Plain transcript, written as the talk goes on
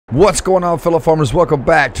What's going on, fellow farmers? Welcome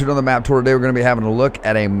back to another map tour. Today we're going to be having a look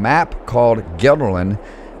at a map called Gelderland,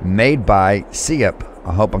 made by Siep.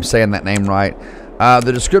 I hope I'm saying that name right.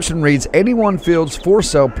 The description reads 81 fields, 4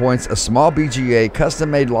 sell points, a small BGA,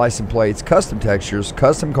 custom-made license plates, custom textures,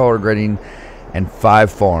 custom color grading, and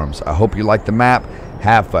 5 farms. I hope you like the map.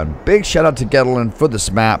 Have fun. Big shout out to Gelderland for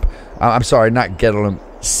this map. I'm sorry, not Gelderland,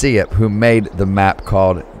 Siep, who made the map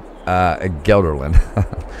called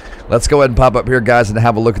Gelderland. Let's go ahead and pop up here, guys, and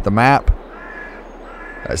have a look at the map.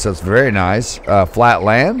 So it's very nice. Flat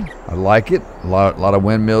land. I like it. A lot of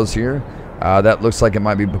windmills here. That looks like it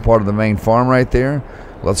might be part of the main farm right there.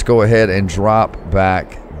 Let's go ahead and drop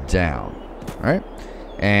back down. All right.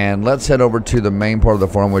 And let's head over to the main part of the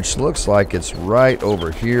farm, which looks like it's right over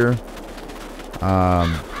here.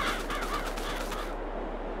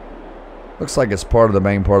 Looks like it's part of the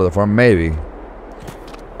main part of the farm, maybe.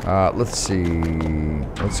 Let's see.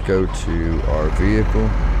 Let's go to our vehicle.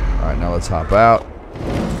 All right, now let's hop out.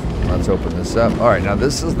 Let's open this up. All right, now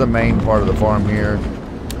this is the main part of the farm here.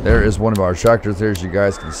 There is one of our tractors there, as you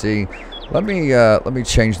guys can see. Let me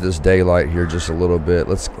change this daylight here just a little bit.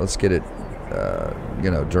 Let's get it,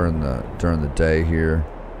 you know, during the day here.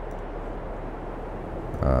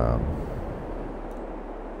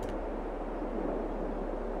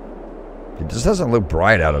 It just doesn't look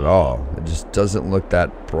bright out at all. It just doesn't look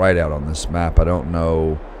that bright out on this map. I don't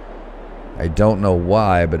know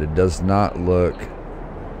why, but it does not look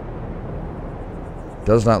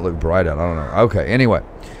bright out. I don't know. Okay, anyway.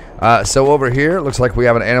 So over here, it looks like we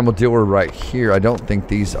have an animal dealer right here. I don't think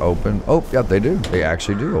these open. Oh, yeah, they do. They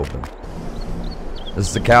actually do open. This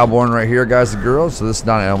is the cow barn right here, guys and girls. So this is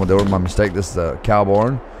not an animal dealer, my mistake. This is the cow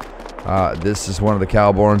barn. This is one of the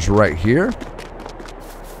cow barns right here.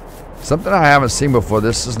 Something I haven't seen before.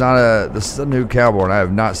 This is a new cow barn. I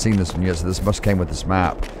have not seen this one yet, so this must came with this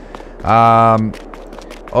map.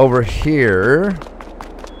 Over here,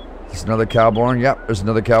 there's another cow barn. Yep, there's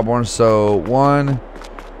another cow barn. So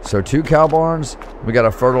 2 cow barns. We got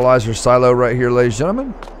a fertilizer silo right here, ladies and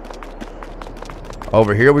gentlemen.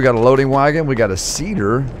 Over here, we got a loading wagon. We got a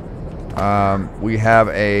seeder. We have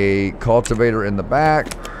a cultivator in the back.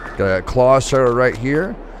 Got a claw shredder right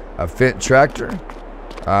here. A Fendt tractor.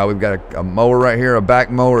 We've got a mower right here, a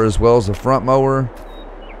back mower as well as a front mower.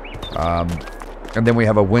 And then we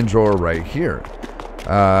have a windrower right here.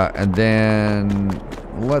 And then,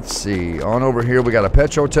 let's see, on over here we got a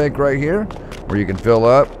petrol tank right here where you can fill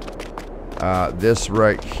up. This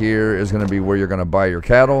right here is going to be where you're going to buy your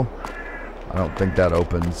cattle. I don't think that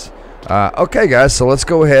opens. Okay, guys, so let's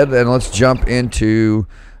go ahead and let's jump into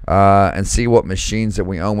and see what machines that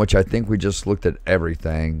we own, which I think we just looked at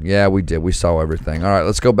everything. Yeah, we did. We saw everything. All right,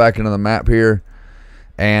 let's go back into the map here,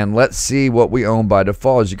 and let's see what we own by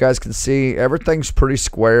default. As you guys can see, everything's pretty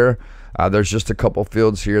square. There's just a couple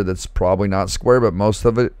fields here that's probably not square, but most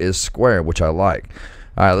of it is square, which I like.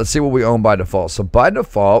 All right, let's see what we own by default. So by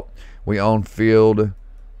default, we own field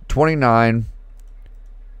 29.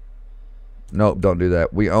 Nope, don't do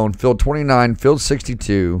that. We own field 29, field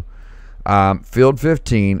 62, field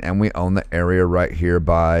 15, and we own the area right here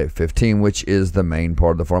by 15, which is the main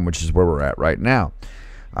part of the farm, which is where we're at right now.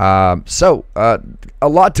 So a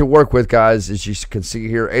lot to work with, guys, as you can see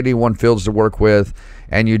here. 81 fields to work with,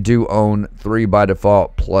 and you do own 3 by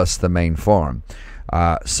default plus the main farm.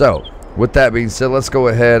 So with that being said, let's go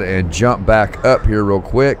ahead and jump back up here real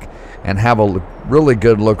quick and have a really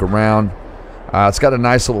good look around. It's got a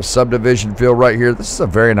nice little subdivision feel right here. This is a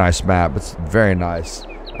very nice map. It's very nice.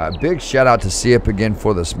 Big shout out to Siep again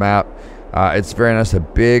for this map. It's very nice. A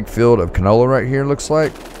big field of canola right here, looks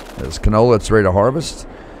like. There's canola. It's ready to harvest.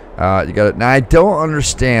 You got it. Now, I don't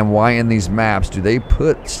understand why in these maps do they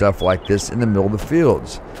put stuff like this in the middle of the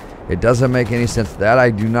fields. It doesn't make any sense. That I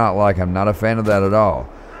do not like. I'm not a fan of that at all.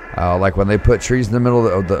 Like when they put trees in the middle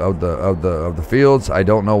of the fields, I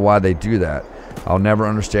don't know why they do that. I'll never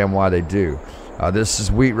understand why they do. This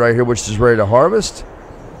is wheat right here, which is ready to harvest.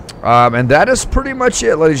 And that is pretty much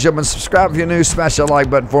it, ladies and gentlemen. Subscribe if you're new. Smash that like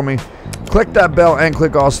button for me. Click that bell and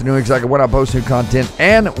click also to know exactly when I post new content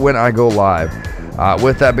and when I go live.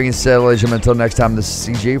 With that being said, ladies and gentlemen, until next time, this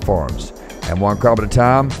is CJ Farms. And one crop at a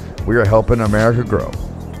time, we are helping America grow.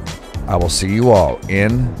 I will see you all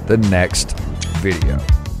in the next video.